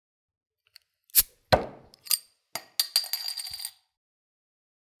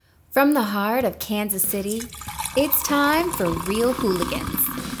From the heart of Kansas City, it's time for Real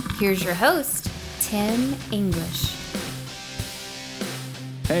Hooligans. Here's your host, Tim English.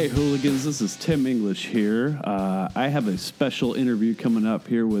 Hey hooligans, this is Tim English here. I have a special interview coming up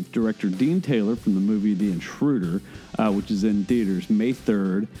here with director Dean Taylor from the movie The Intruder, which is in theaters May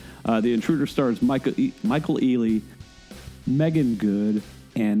 3rd. The Intruder stars Michael Ealy, Megan Good,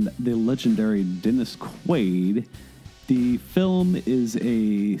 and the legendary Dennis Quaid. The film is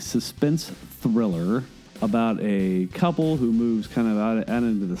a suspense thriller about a couple who moves kind of out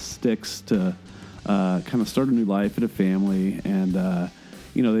into the sticks to kind of start a new life and a family. And,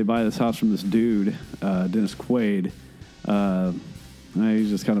 they buy this house from this dude, Dennis Quaid. He's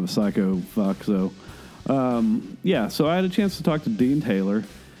just kind of a psycho fuck. So, so I had a chance to talk to Dean Taylor.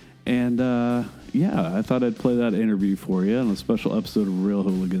 And, I thought I'd play that interview for you on a special episode of Real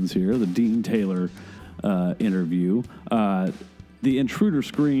Hooligans here, the Dean Taylor interview. The Intruder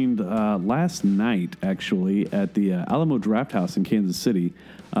screened last night, actually, at the Alamo Drafthouse in Kansas City.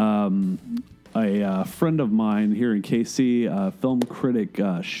 A friend of mine here in KC, film critic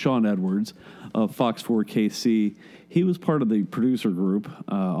Sean Edwards of Fox 4 KC, he was part of the producer group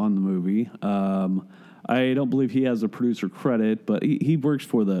on the movie. I don't believe he has a producer credit, but he works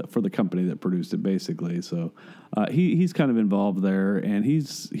for the company that produced it, basically. So he's kind of involved there, and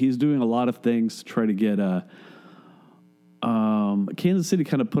he's doing a lot of things to try to get Kansas City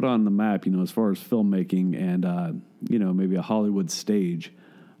kind of put on the map, as far as filmmaking and maybe a Hollywood stage,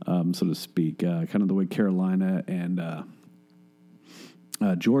 so to speak. Kind of the way Carolina and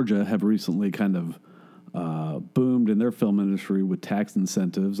Georgia have recently kind of boomed in their film industry with tax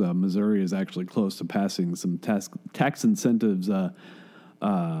incentives. Missouri is actually close to passing some tax incentives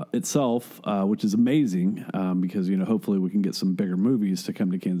itself, which is amazing because, hopefully we can get some bigger movies to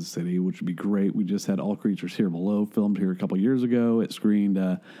come to Kansas City, which would be great. We just had All Creatures Here Below filmed here a couple years ago. It screened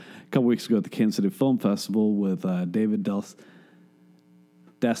a couple weeks ago at the Kansas City Film Festival with David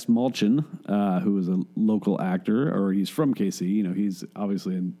Dastmalchian, who is a local actor, or he's from KC. He's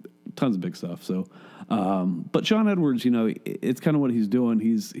obviously in tons of big stuff. So, but Sean Edwards, it's kind of what he's doing.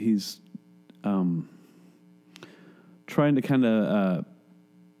 He's trying to kind of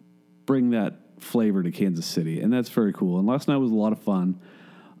bring that flavor to Kansas City, and that's very cool. And last night was a lot of fun.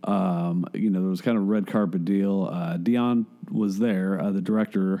 There was kind of a red carpet deal. Dion was there, the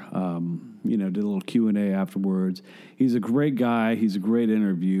director. Did a little Q&A afterwards. He's a great guy. He's a great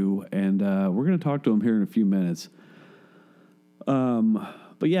interview, and we're going to talk to him here in a few minutes.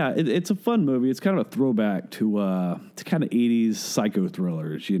 But yeah, it's a fun movie. It's kind of a throwback to kind of 80s psycho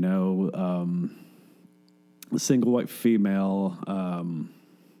thrillers, single white female.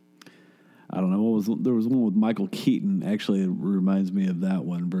 I don't know, there was one with Michael Keaton. Actually, it reminds me of that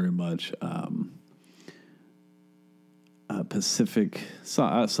one very much. Pacific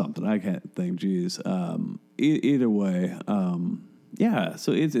something, I can't think. Geez, either way,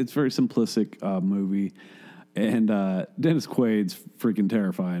 so it's very simplistic movie. And Dennis Quaid's freaking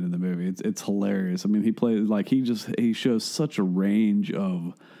terrifying in the movie. It's hilarious. I mean, he plays he shows such a range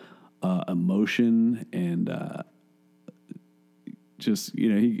of emotion and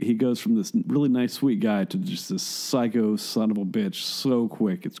he goes from this really nice sweet guy to just this psycho son of a bitch so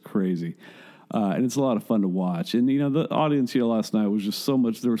quick. It's crazy. And it's a lot of fun to watch. And, the audience here last night was just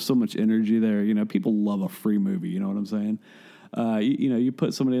there was so much energy there. People love a free movie. You know what I'm saying? You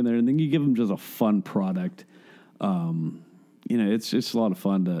put somebody in there and then you give them just a fun product. It's just a lot of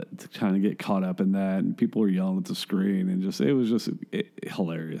fun to kind of get caught up in that, and people are yelling at the screen, and it was just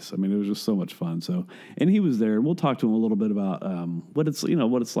hilarious. I mean, it was just so much fun. So, and he was there, and we'll talk to him a little bit about what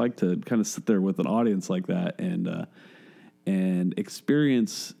it's like to kind of sit there with an audience like that and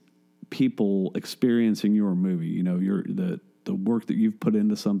experience people experiencing your movie. The work that you've put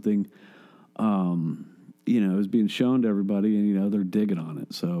into something, is being shown to everybody, and they're digging on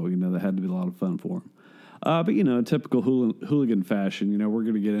it. So that had to be a lot of fun for them. But in typical hooligan fashion, we're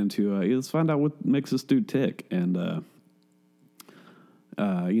going to get into, let's find out what makes this dude tick. And,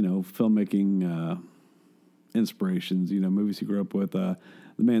 filmmaking inspirations, movies he grew up with. The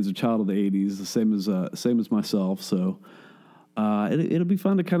man's a child of the 80s, the same as myself. So it'll be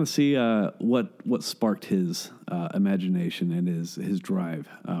fun to kind of see what sparked his imagination and his drive.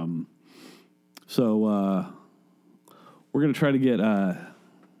 So we're going to try to get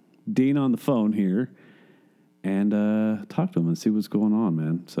Dean on the phone here and talk to him and see what's going on,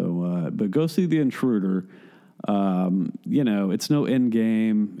 man. So, but go see The Intruder. It's no end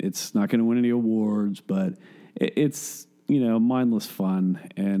game. It's not going to win any awards, but it's, mindless fun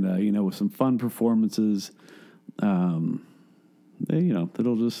and, with some fun performances.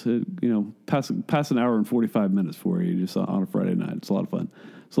 it'll just pass an hour and 45 minutes for you just on a Friday night. It's a lot of fun.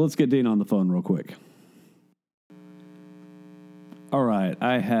 So let's get Dean on the phone real quick. All right,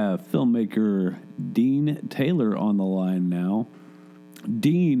 I have filmmaker Dean Taylor on the line now.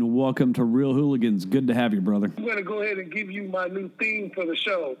 Dean, welcome to Real Hooligans. Good to have you, brother. I'm going to go ahead and give you my new theme for the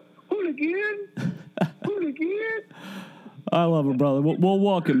show. Hooligan! Hooligan! I love it, brother. Well,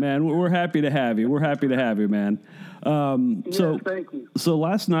 welcome, man. We're happy to have you. We're happy to have you, man. Thank you. So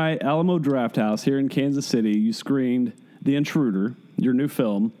last night, Alamo Drafthouse here in Kansas City, you screened The Intruder, your new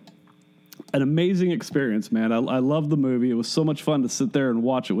film. An amazing experience, man. I love the movie. It was so much fun to sit there and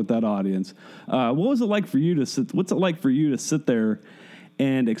watch it with that audience. What's it like for you to sit there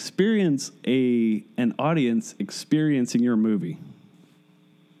and experience an audience experiencing your movie?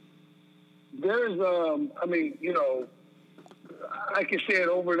 There's, I can say it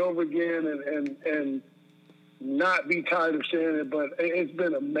over and over again and not be tired of saying it, but it's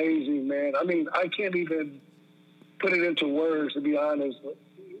been amazing, man. I mean, I can't even put it into words, to be honest.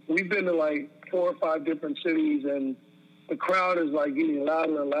 We've been to like 4 or 5 different cities, and the crowd is like getting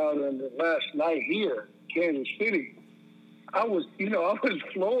louder and louder. And last night here, Kansas City, I was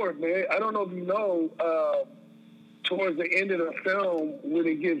floored, man. I don't know if you know, towards the end of the film, when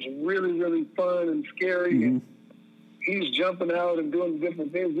it gets really, really fun and scary, mm-hmm. and he's jumping out and doing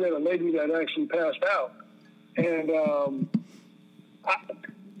different things. We had a lady that actually passed out. And,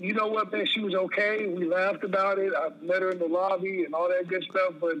 you know what, man? She was okay. We laughed about it. I met her in the lobby and all that good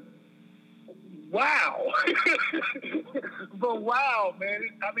stuff. But wow. Wow, man.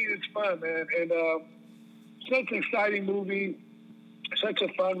 It's fun, man. And such an exciting movie, such a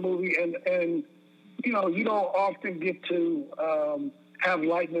fun movie. And you don't often get to have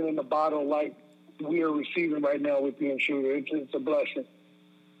lightning in the bottle like we are receiving right now with The Intruder. It's a blessing.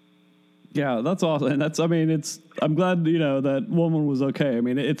 Yeah, that's awesome. And I'm glad, that woman was okay. I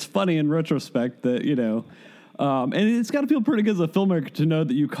mean, it's funny in retrospect that, and it's got to feel pretty good as a filmmaker to know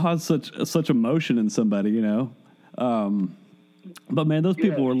that you caused such emotion in somebody, But man, those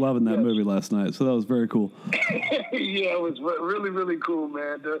people were loving that movie last night. So that was very cool. Yeah, it was really, really cool,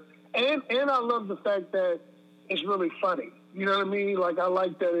 man. And I love the fact that it's really funny. You know what I mean? Like, I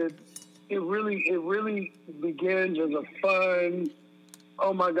like that it really begins as a fun,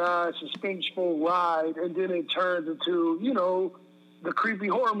 oh my God, suspenseful ride, and then it turns into, the creepy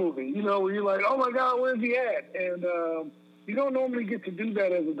horror movie, where you're like, oh my God, where's he at? And you don't normally get to do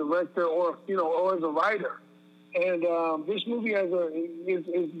that as a director or as a writer. And this movie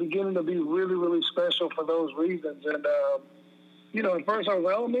is beginning to be really, really special for those reasons. And, at first I was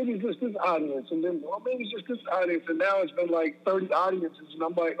like, oh, maybe it's just this audience. And then, maybe it's just this audience. And now it's been like 30 audiences. And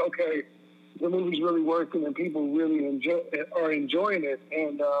I'm like, okay, the movie's really working and people really are enjoying it.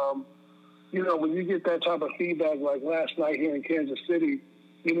 And, when you get that type of feedback like last night here in Kansas City,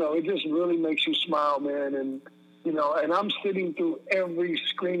 it just really makes you smile, man. And, and I'm sitting through every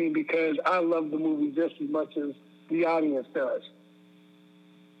screening because I love the movie just as much as the audience does.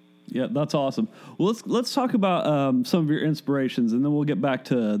 Yeah, that's awesome. Well, let's talk about some of your inspirations, and then we'll get back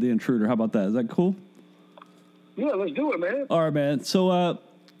to The Intruder. How about that? Is that cool? Yeah, let's do it, man. All right, man. So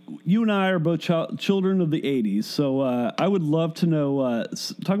you and I are both children of the 80s, so I would love to know,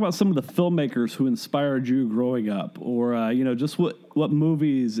 talk about some of the filmmakers who inspired you growing up, or, just what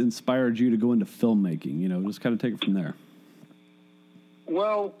movies inspired you to go into filmmaking, just kind of take it from there.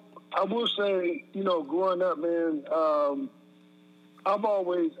 Well, I will say, growing up, man, I've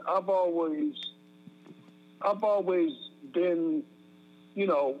always been,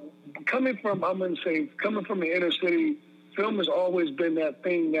 coming from the inner city, film has always been that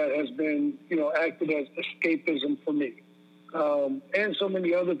thing that has been, acted as escapism for me. And so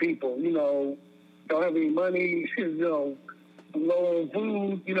many other people, don't have any money, low on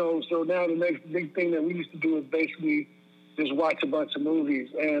food, so now the next big thing that we used to do is basically just watch a bunch of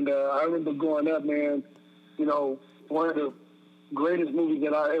movies. And I remember growing up, man, one of the greatest movies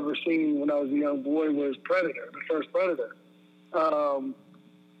that I ever seen when I was a young boy was Predator, the first Predator.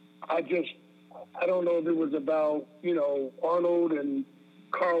 I don't know if it was about, Arnold and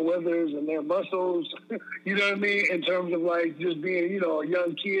Carl Weathers and their muscles, you know what I mean? In terms of like just being, a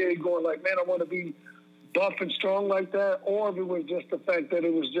young kid going like, man, I want to be buff and strong like that. Or if it was just the fact that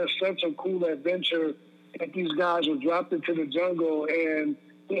it was just such a cool adventure that these guys were dropped into the jungle and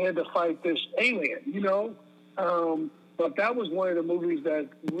they had to fight this alien, But that was one of the movies that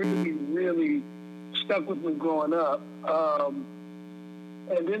really, really stuck with me growing up.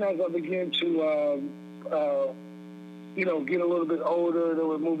 And then as I began to, get a little bit older, there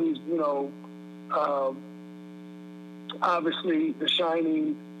were movies, obviously The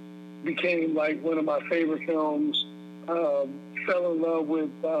Shining became like one of my favorite films. Felt fell in love with.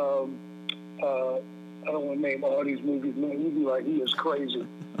 I don't want to name all these movies, man. You'd be like, he is crazy.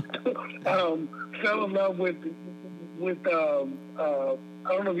 Fell in love with. I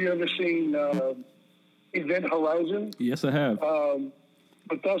don't know if you ever seen Event Horizon. Yes, I have.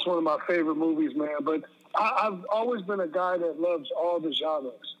 But that's one of my favorite movies, man. But I've always been a guy that loves all the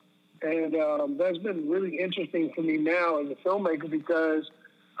genres. And that's been really interesting for me now as a filmmaker because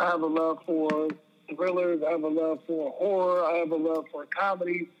I have a love for thrillers, I have a love for horror, I have a love for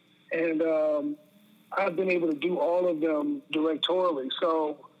comedy, and I've been able to do all of them directorially.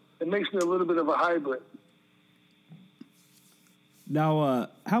 So it makes me a little bit of a hybrid. Now,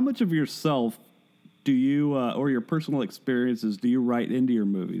 how much of yourself do you, or your personal experiences, do you write into your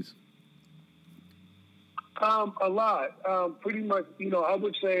movies? A lot. Pretty much, I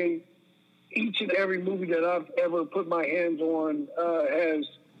would say each and every movie that I've ever put my hands on has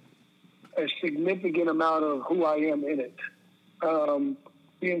a significant amount of who I am in it.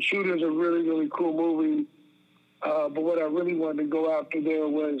 The Intruder is a really, really cool movie. But what I really wanted to go after there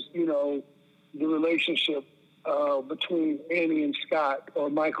was, the relationship between Annie and Scott, or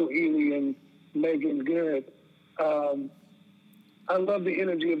Michael Ealy and Megan Good. I love the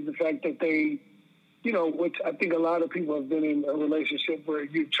energy of the fact that they, which I think a lot of people have been in a relationship where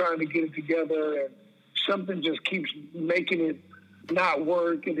you're trying to get it together and something just keeps making it not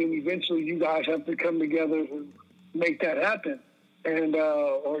work, and then eventually you guys have to come together to make that happen, and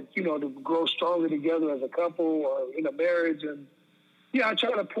or to grow stronger together as a couple or in a marriage. And yeah, I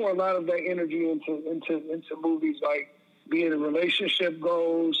try to pour a lot of that energy into movies, like be it a relationship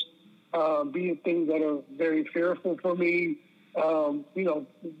goes, be it things that are very fearful for me.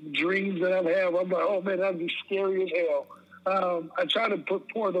 Dreams that I have, I'm like, oh man, that'd be scary as hell. I try to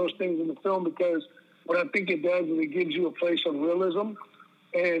pour those things in the film because what I think it does is it gives you a place of realism,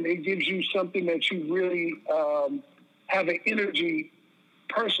 and it gives you something that you really have an energy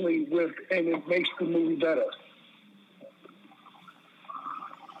personally with, and it makes the movie better.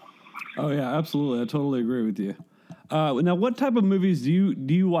 Oh yeah, absolutely. I totally agree with you. Now, what type of movies do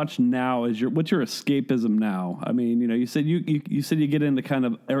you watch now? What's your escapism now? I mean, you said you said you get into kind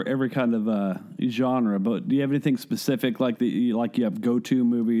of every kind of genre, but do you have anything specific like you have go-to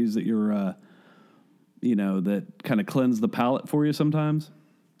movies that you're that kind of cleanse the palate for you sometimes?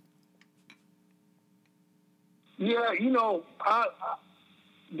 Yeah,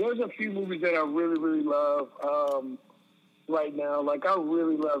 there's a few movies that I really, really love right now. Like I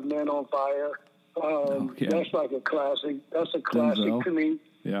really love Man on Fire. That's like a classic. That's a classic Denzel. to me.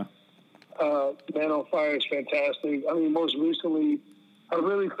 Yeah. Man on Fire is fantastic. I mean, most recently, I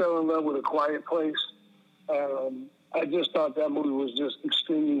really fell in love with A Quiet Place. I just thought that movie was just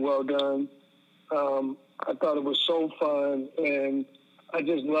extremely well done. I thought it was so fun, and I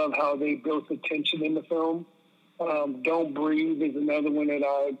just love how they built the tension in the film. Don't Breathe is another one that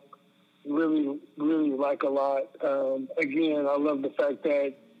I really, really like a lot. Again, I love the fact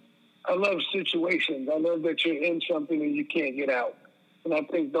that I love situations. I love that you're in something and you can't get out. And I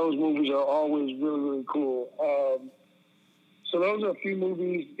think those movies are always really, really cool. So those are a few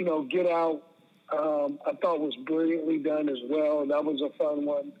movies. Get Out, I thought was brilliantly done as well. That was a fun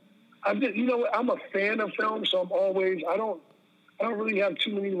one. I'm a fan of film, so I don't really have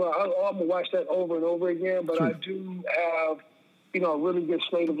too many. I'm gonna watch that over and over again, but sure. I do have, a really good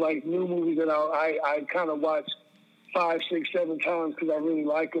slate of like new movies that I kind of watch 5, 6, 7 times because I really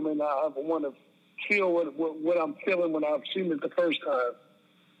like them, and I want to feel what I'm feeling when I've seen it the first time.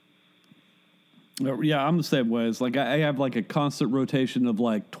 Yeah, I'm the same way. It's like I have like a constant rotation of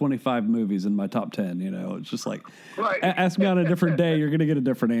like 25 movies in my top 10. It's just like, right. Ask me on a different day, you're gonna get a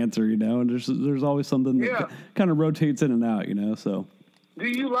different answer. And there's always something that kind of rotates in and out. So. Do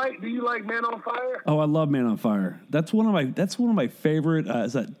you like Man on Fire? Oh, I love Man on Fire. That's one of my favorite.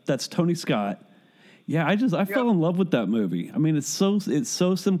 That's Tony Scott. Yeah, I fell in love with that movie. I mean, it's so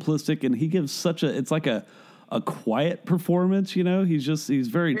simplistic, and he gives it's like a quiet performance. He's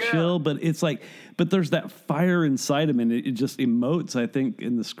very chill, but it's like, but there's that fire inside him, and it just emotes, I think,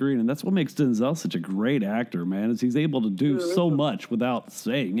 in the screen, and that's what makes Denzel such a great actor, man. Is he's able to do so much without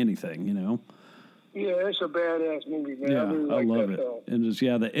saying anything. Yeah, it's a badass movie, man. Yeah, I really like love that it. film. And just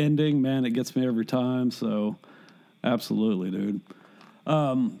the ending, man, it gets me every time. So, absolutely, dude.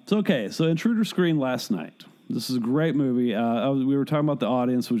 So Intruder screened last night. This is a great movie. We were talking about the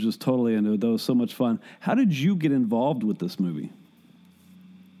audience was just totally into it. That was so much fun. How did you get involved with this movie?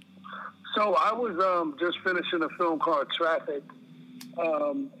 So I was just finishing a film called Traffic,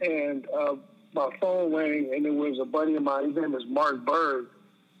 and my phone rang, and it was a buddy of mine. His name is Mark Berg,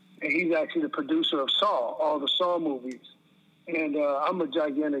 and he's actually the producer of Saw, all the Saw movies. And I'm a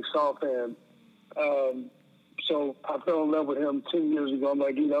gigantic Saw fan. So I fell in love with him 10 years ago. I'm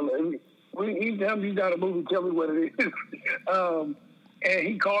like, anytime you got a movie, tell me what it is. And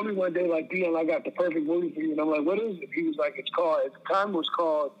he called me one day like, Dion, I got the perfect movie for you. And I'm like, what is it? He was like, at the time it was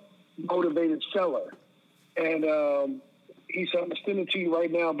called Motivated Seller. And he said, I'm going to send it to you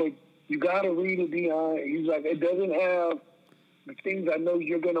right now, but you got to read it, Dion. He's like, it doesn't have the things I know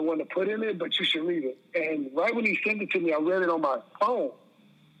you're going to want to put in it, but you should read it. And right when he sent it to me, I read it on my phone.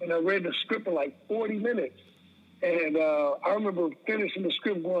 And I read the script in like 40 minutes. And I remember finishing the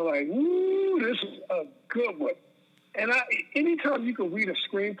script going like, woo, this is a good one. And anytime you can read a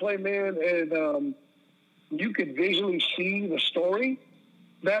screenplay, man, and you can visually see the story,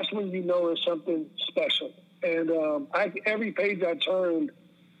 that's when you know it's something special. And every page I turned,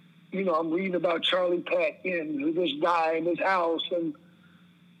 I'm reading about Charlie Peck and this guy in his house. And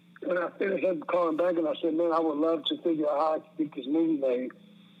when I finished, I called him back and I said, man, I would love to figure out how I could get this movie made.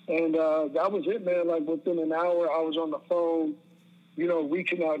 And that was it, man. Like within an hour, I was on the phone,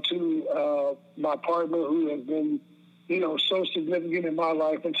 reaching out to my partner who has been, so significant in my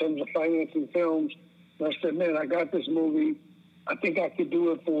life in terms of financing films. And I said, man, I got this movie. I think I could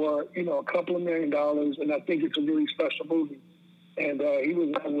do it for, a couple of $1 million, and I think it's a really special movie. And he was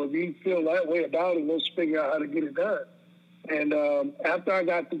like, well, if you feel that way about it, let's figure out how to get it done. And after I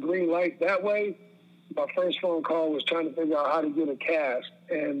got the green light that way, my first phone call was trying to figure out how to get a cast.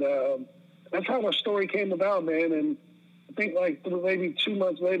 And that's how my story came about, man. And I think like maybe 2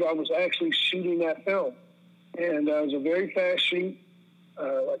 months later, I was actually shooting that film. And it was a very fast shoot,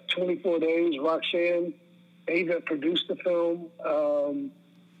 like 24 days. Roxanne Ava produced the film.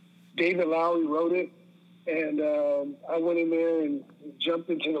 David Lowery wrote it. And I went in there and jumped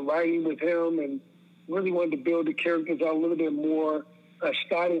into the writing with him and really wanted to build the characters out a little bit more.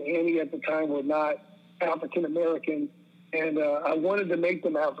 Scott and Annie at the time were not African-American, and I wanted to make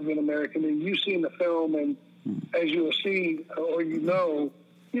them African-American. And you've seen the film, and as you'll see, or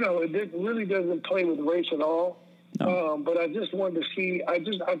it really doesn't play with race at all. No. But I just wanted to see, I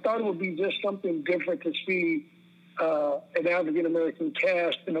thought it would be just something different to see an African-American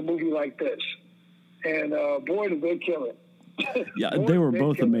cast in a movie like this. And boy, did they kill it. Yeah, they were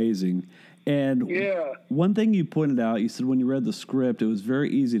both amazing. And one thing you pointed out, you said when you read the script, it was very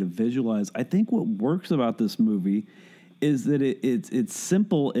easy to visualize. I think what works about this movie is that it's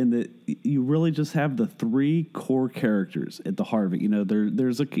simple in that you really just have the three core characters at the heart of it.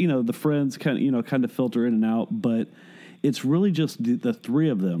 There's the friends kind of filter in and out, but it's really just the three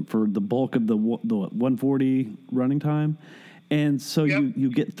of them for the bulk of the 140 running time. And so you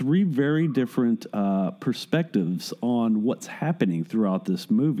get three very different perspectives on what's happening throughout this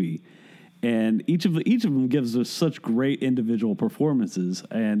movie. And each of them gives us such great individual performances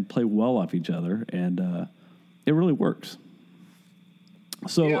and play well off each other, and it really works.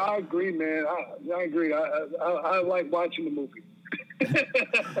 So yeah, I agree, man. I agree. I like watching the movie.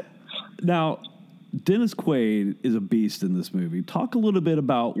 Now, Dennis Quaid is a beast in this movie. Talk a little bit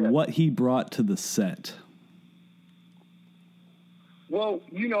about what he brought to the set. Well,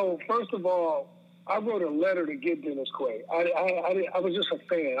 first of all, I wrote a letter to get Dennis Quaid. I was just a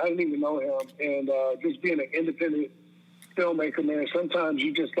fan. I didn't even know him. And just being an independent filmmaker, man, sometimes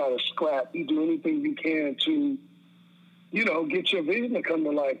you just got to scrap. You do anything you can to, get your vision to come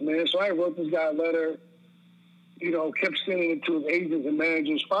to life, man. So I wrote this guy a letter, kept sending it to his agents and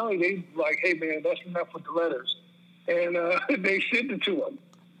managers. Finally, they like, hey, man, that's enough with the letters. And they sent it to him.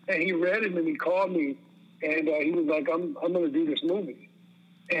 And he read it and he called me. And he was like, I'm going to do this movie.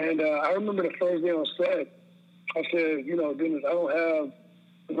 And I remember the first day on set, I said, Dennis, I don't have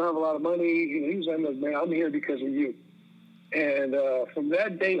a lot of money. And he was like, look, man, I'm here because of you. And from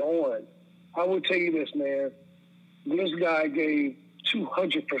that day on, I will tell you this, man, this guy gave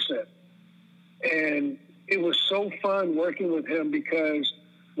 200%. And it was so fun working with him because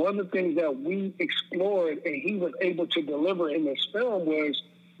one of the things that we explored and he was able to deliver in this film was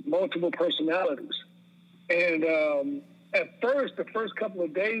multiple personalities. And at first, the first couple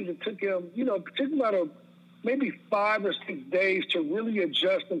of days, it took him, about maybe 5 or 6 days to really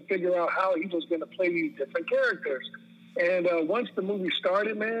adjust and figure out how he was going to play these different characters. And once the movie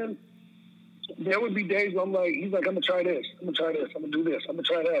started, man, there would be days where he's like, I'm going to try this, I'm going to try this, I'm going to do this, I'm going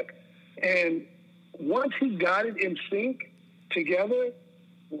to try that. And once he got it in sync together,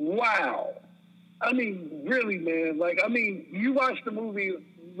 wow. I mean, really, man. You watched the movie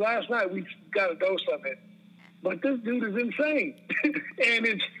last night, we got a dose of it. But this dude is insane. And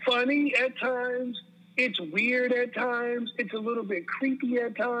it's funny at times. It's weird at times. It's a little bit creepy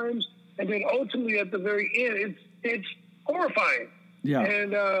at times. And then ultimately at the very end, it's horrifying. Yeah.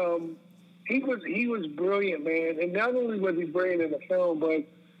 And he was brilliant, man. And not only was he brilliant in the film, but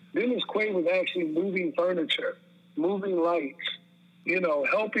Dennis Quaid was actually moving furniture, moving lights,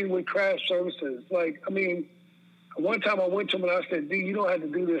 helping with craft services. Like, I mean, one time I went to him and I said, D, you don't have to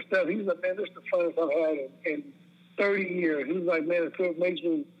do this stuff. He's like, man, this is the funnest I've had in 30 years. He's like, man, it makes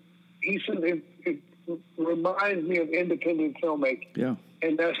me, he said, it reminds me of independent filmmaking. Yeah.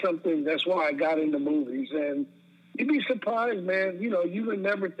 And that's why I got into movies. And you'd be surprised, man. You would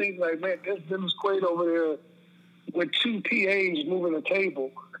never think, like, man, this Dennis Quaid over there with 2 PAs moving a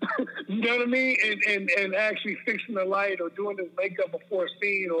table. You know what I mean? And actually fixing the light or doing his makeup before a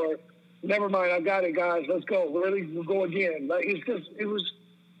scene or, never mind, I got it, guys. Let's go. Really, we'll go again. Like,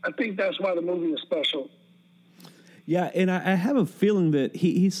 I think that's why the movie is special. Yeah, and I have a feeling that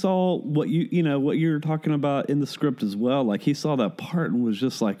he saw what what you're talking about in the script as well. Like, he saw that part and was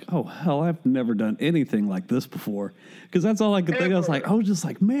just like, oh, hell, I've never done anything like this before. Because that's all I could think. I was just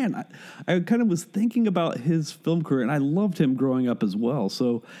like, man, I kind of was thinking about his film career, and I loved him growing up as well.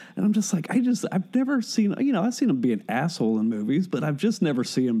 So, and I'm just like, I've never seen, I've seen him be an asshole in movies, but I've just never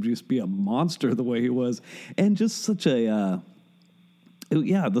seen him just be a monster the way he was. And just such the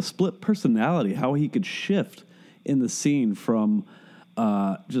split personality, how he could shift in the scene from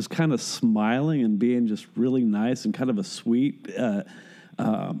just kind of smiling and being just really nice and kind of a sweet,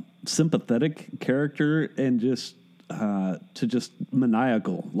 sympathetic character, and just to just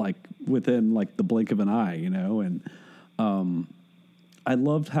maniacal, like within like the blink of an eye, and I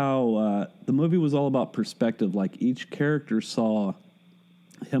loved how the movie was all about perspective. Like, each character saw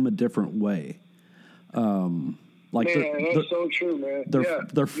him a different way. Like, that's so true, man.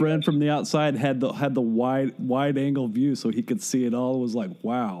 Their friend from the outside had the wide angle view, so he could see it all. It was like,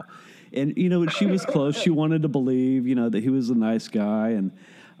 wow. And she was close. She wanted to believe, that he was a nice guy, and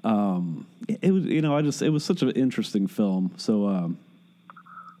it was, it was such an interesting film. So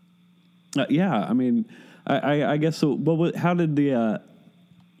yeah, I mean, I guess so. What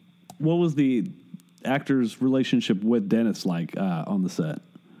was the actor's relationship with Dennis like on the set?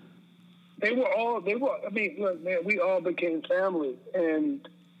 I mean, look, man, we all became family. And,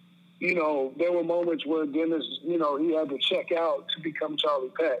 there were moments where Dennis, he had to check out to become Charlie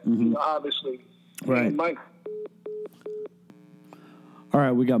Peck, obviously. Right. And Mike. All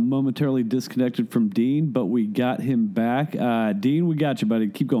right, we got momentarily disconnected from Dean, but we got him back. Dean, we got you, buddy.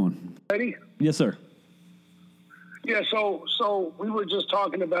 Keep going. Ready? Yes, sir. Yeah, so we were just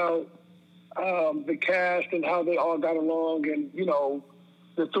talking about the cast and how they all got along, and,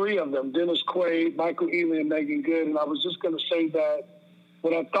 the three of them, Dennis Quaid, Michael Ealy, and Megan Good. And I was just going to say that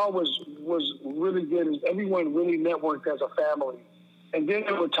what I thought was really good is everyone really networked as a family. And then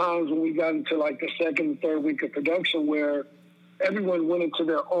there were times when we got into like the second and third week of production where everyone went into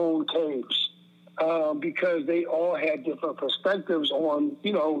their own caves because they all had different perspectives on,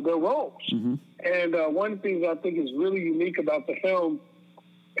 their roles. Mm-hmm. And one of the things I think is really unique about the film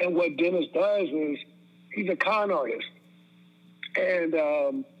and what Dennis does is he's a con artist. And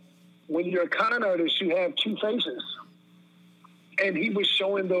when you're a con artist, you have 2 faces. And he was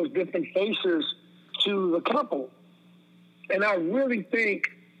showing those different faces to the couple. And I really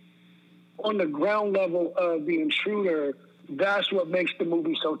think on the ground level of The Intruder, that's what makes the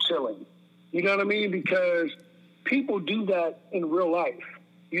movie so chilling. You know what I mean? Because people do that in real life.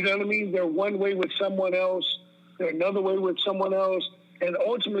 You know what I mean? They're one way with someone else. They're another way with someone else. And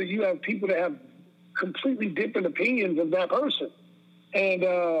ultimately, you have people that have completely different opinions of that person. And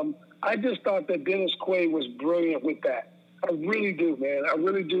I just thought that Dennis Quaid was brilliant with that. I really do, man. I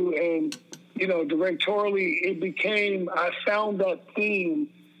really do. And, directorially, I found that theme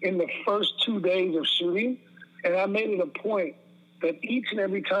in the first 2 days of shooting. And I made it a point that each and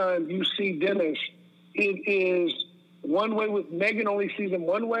every time you see Dennis, it is one way with Megan only sees him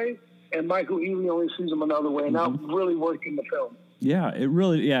one way and Michael Ealy only sees him another way. And that really worked in the film. Yeah, it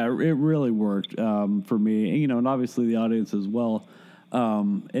really worked for me, and obviously the audience as well.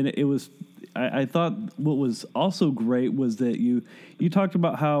 And it was, I thought what was also great was that you talked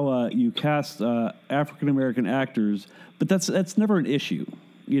about how you cast African American actors, but that's never an issue,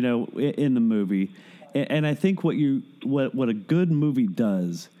 in the movie. And I think what a good movie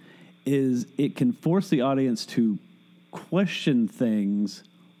does is it can force the audience to question things,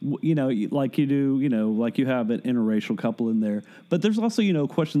 like you do, like you have an interracial couple in there. But there's also,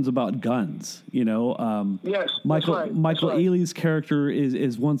 questions about guns, Yes, Michael right. Ealy's character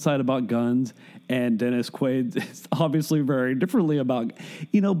is one side about guns, and Dennis Quaid is obviously very differently about,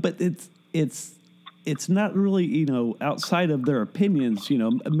 but it's not really, outside of their opinions,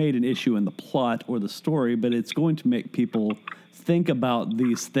 made an issue in the plot or the story, but it's going to make people think about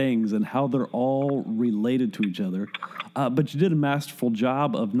these things and how they're all related to each other. But you did a masterful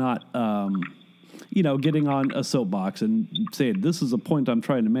job of not, getting on a soapbox and saying, this is a point I'm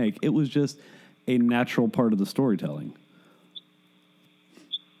trying to make. It was just a natural part of the storytelling.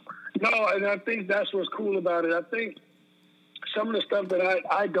 No, and I think that's what's cool about it. I think some of the stuff that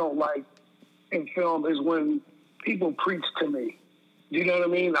I don't like in film is when people preach to me. You know what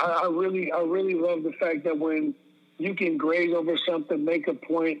I mean? I really love the fact that when you can graze over something, make a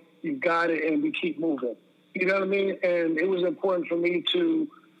point, you got it, and we keep moving. You know what I mean? And it was important for me to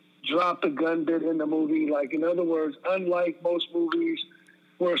drop the gun bit in the movie. Like, in other words, unlike most movies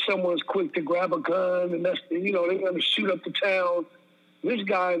where someone's quick to grab a gun and they're going to shoot up the town, this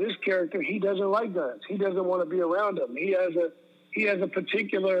character, he doesn't like guns. He doesn't want to be around them. He has a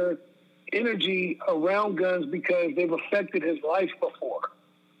particular energy around guns because they've affected his life before,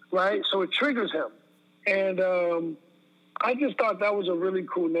 right? So it triggers him. And I just thought that was a really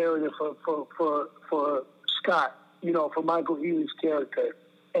cool narrative for Scott, for Michael Ealy's character.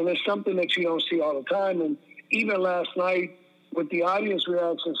 And it's something that you don't see all the time. And even last night with the audience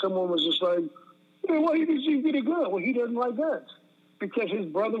reaction, someone was just like, why did you get a gun? Well, he doesn't like guns because his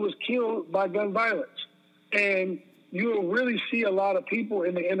brother was killed by gun violence. And you'll really see a lot of people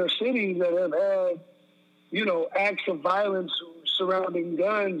in the inner city that have had, acts of violence surrounding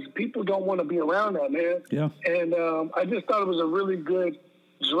guns. People don't want to be around that, man. Yeah. And I just thought it was a really good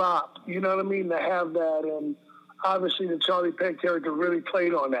drop, you know what I mean, to have that. And obviously the Charlie Peck character really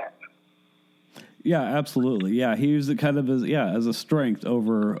played on that. Yeah, absolutely. Yeah, he used it kind of as a strength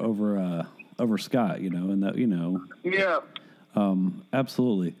over Scott, and that, Yeah.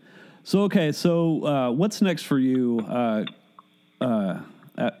 Absolutely. So, okay, what's next for you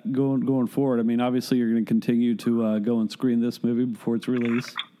going forward? I mean, obviously you're going to continue to go and screen this movie before it's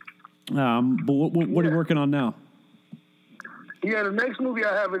released. But what are you working on now? Yeah, the next movie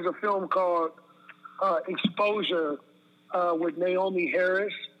I have is a film called Exposure with Naomi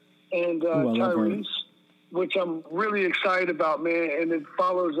Harris and Tyrese, which I'm really excited about, man. And it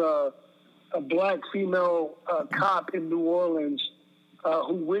follows a black female cop in New Orleans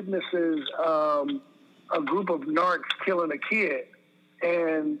who witnesses a group of narcs killing a kid,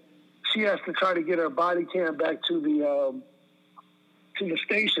 and she has to try to get her body cam back to the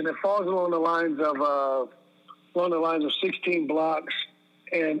station. It falls along the lines of 16 Blocks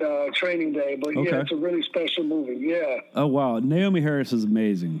and Training Day, but okay. Yeah, it's a really special movie. Yeah. Oh wow, Naomi Harris is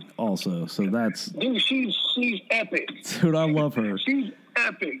amazing. Also, so that's dude, she's epic. Dude, I love her. She's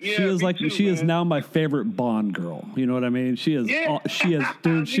epic. Yeah, she is she is now my favorite Bond girl. You know what I mean? She is. Yeah. She is,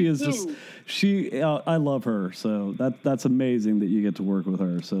 dude. She is too. just. I love her. So that's amazing that you get to work with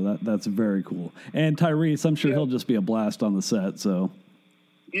her. So that's very cool. And Tyrese, I'm sure he'll just be a blast on the set. So.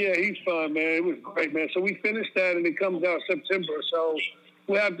 Yeah, he's fun, man. It was great, man. So we finished that, and it comes out September. So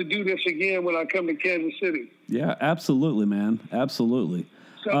we'll have to do this again when I come to Kansas City. Yeah, absolutely, man. Absolutely.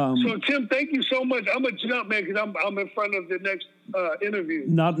 So Tim, thank you so much. I'm gonna jump, man, because I'm in front of the next interview.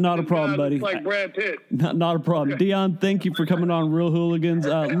 Not a problem, buddy. Like Brad Pitt. Not a problem. Okay. Dion, thank you for coming on Real Hooligans.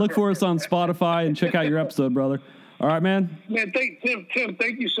 Look for us on Spotify and check out your episode, brother. All right, man. Man, Tim,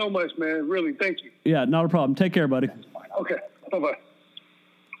 thank you so much, man. Really, thank you. Yeah, not a problem. Take care, buddy. Okay, bye-bye.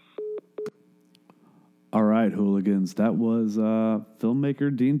 All right, hooligans. That was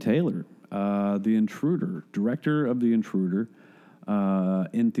filmmaker Dean Taylor, The Intruder, director of The Intruder,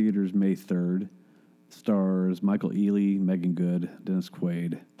 in theaters May 3rd. Stars Michael Ealy, Megan Good, Dennis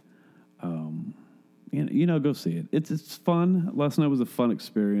Quaid. Go see it. It's fun. Last night was a fun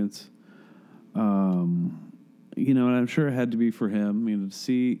experience. And I'm sure it had to be for him.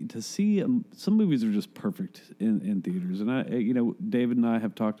 To see some movies are just perfect in theaters. And David and I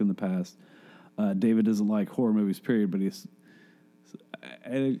have talked in the past. David doesn't like horror movies, period, but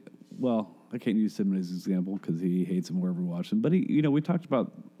I can't use him as an example because he hates them wherever we watch them. But we talked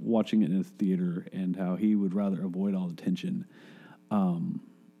about watching it in a theater and how he would rather avoid all the tension, that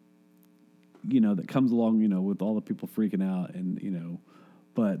comes along, with all the people freaking out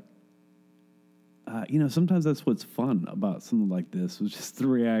but sometimes that's what's fun about something like this was just the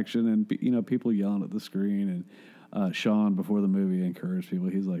reaction and, people yelling at the screen and Sean before the movie encouraged people.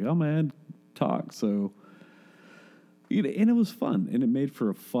 He's like, oh man, talk. So, and it was fun and it made for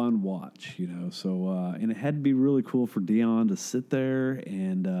a fun watch, so, and it had to be really cool for Dion to sit there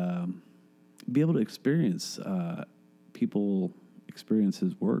and, be able to experience, people experience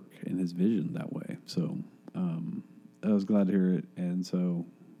his work and his vision that way. So, I was glad to hear it. And so,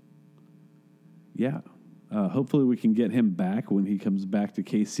 yeah, hopefully we can get him back when he comes back to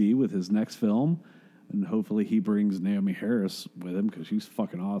KC with his next film. And hopefully he brings Naomi Harris with him because she's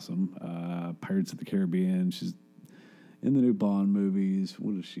fucking awesome. Pirates of the Caribbean. She's in the new Bond movies.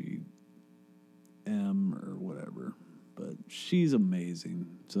 What is she? M or whatever. But she's amazing.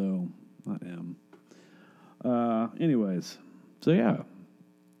 So, not M. Anyways, so yeah,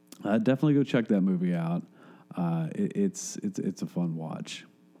 definitely go check that movie out. It's a fun watch.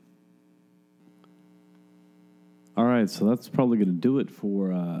 All right, so that's probably going to do it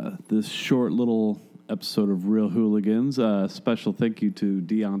for this short little episode of Real Hooligans. Special thank you to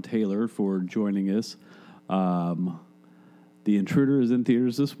Deon Taylor for joining us. The Intruder is in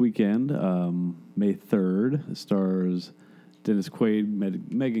theaters this weekend, May 3rd. It stars Dennis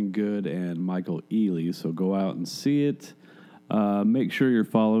Quaid, Megan Good, and Michael Ealy. So go out and see it. Make sure you're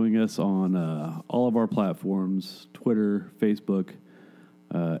following us on all of our platforms, Twitter, Facebook,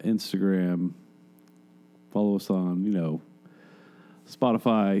 Instagram. Follow us on,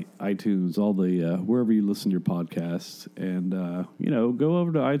 Spotify, iTunes, all the wherever you listen to your podcasts. And, go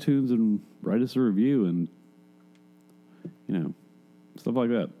over to iTunes and write us a review and, stuff like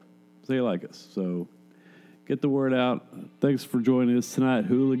that. Say you like us. So get the word out. Thanks for joining us tonight,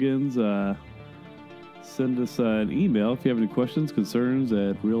 Hooligans. Send us an email if you have any questions, concerns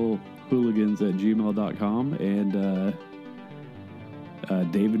at realhooligans@gmail.com. And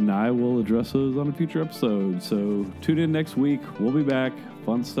David and I will address those on a future episode. So tune in next week. We'll be back.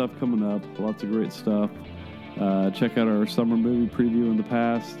 Fun stuff coming up. Lots of great stuff. Check out our summer movie preview in the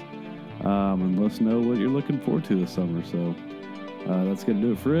past. And let us know what you're looking forward to this summer. So that's going to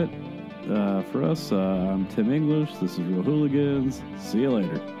do it for us. I'm Tim English. This is Real Hooligans. See you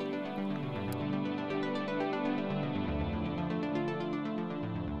later.